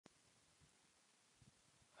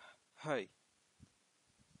Hi,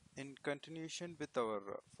 in continuation with our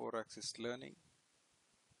 4-axis learning,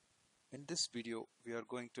 in this video we are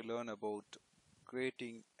going to learn about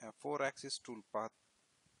creating a 4-axis toolpath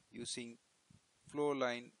using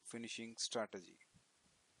Flowline finishing strategy.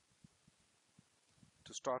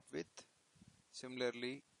 To start with,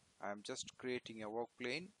 similarly, I am just creating a work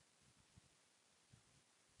plane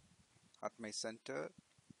at my center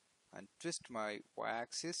and twist my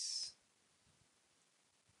y-axis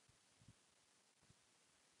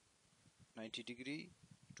 90°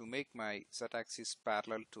 to make my z-axis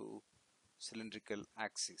parallel to cylindrical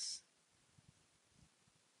axis.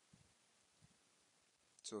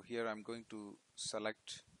 So here I'm going to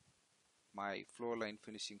select my Flowline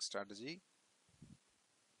finishing strategy.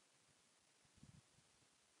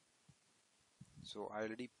 So I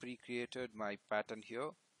already pre-created my pattern here.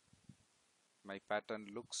 My pattern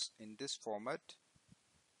looks in this format.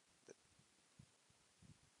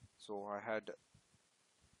 So I had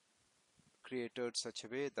created such a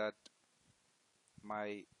way that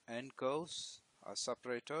my end curves are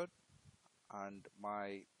separated and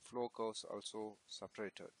my flow curves also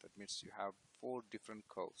separated. That means you have 4 different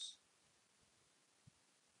curves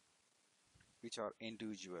which are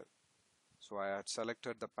individual. So I had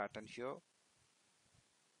selected the pattern here,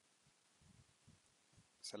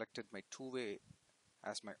 selected my two-way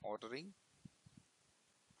as my ordering,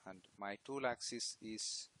 and my tool axis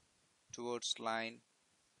is towards line.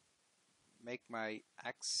 Make my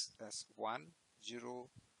x as 1, 0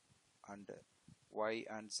 and y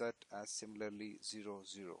and z as similarly 0,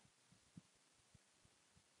 0.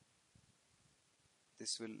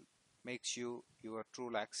 This will makes you your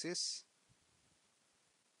tool axis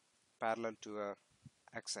parallel to your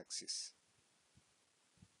x-axis.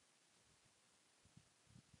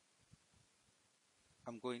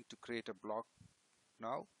 I'm going to create a block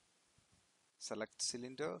now. Select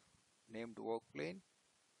cylinder, named work plane,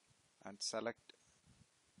 and select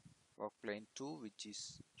work plane 2, which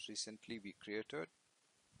is recently we created.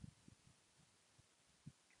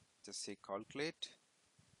 Just say calculate.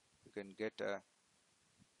 You can get a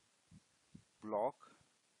block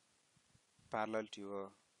parallel to your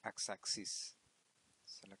x-axis.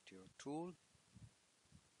 Select your tool.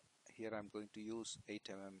 Here I'm going to use 8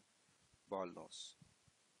 mm ball nose.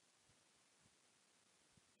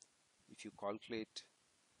 If you calculate,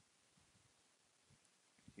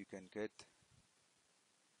 you can get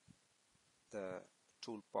the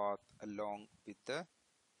tool path along with the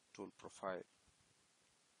tool profile.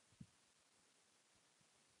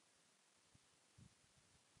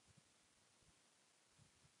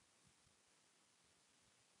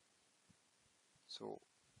 So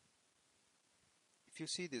if you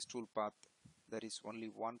see this tool path, there is only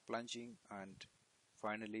one plunging and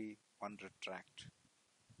finally one retract.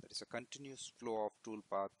 There is a continuous flow of tool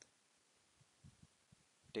path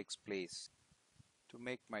takes place. To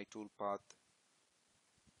make my tool path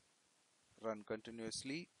run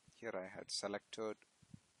continuously, here I had selected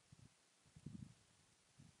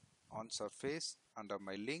on surface under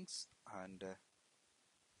my links and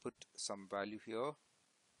put some value here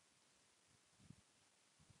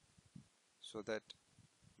so that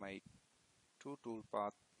my two tool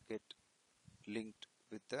path get linked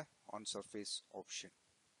with the on surface option.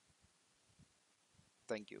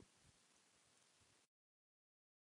 Thank you.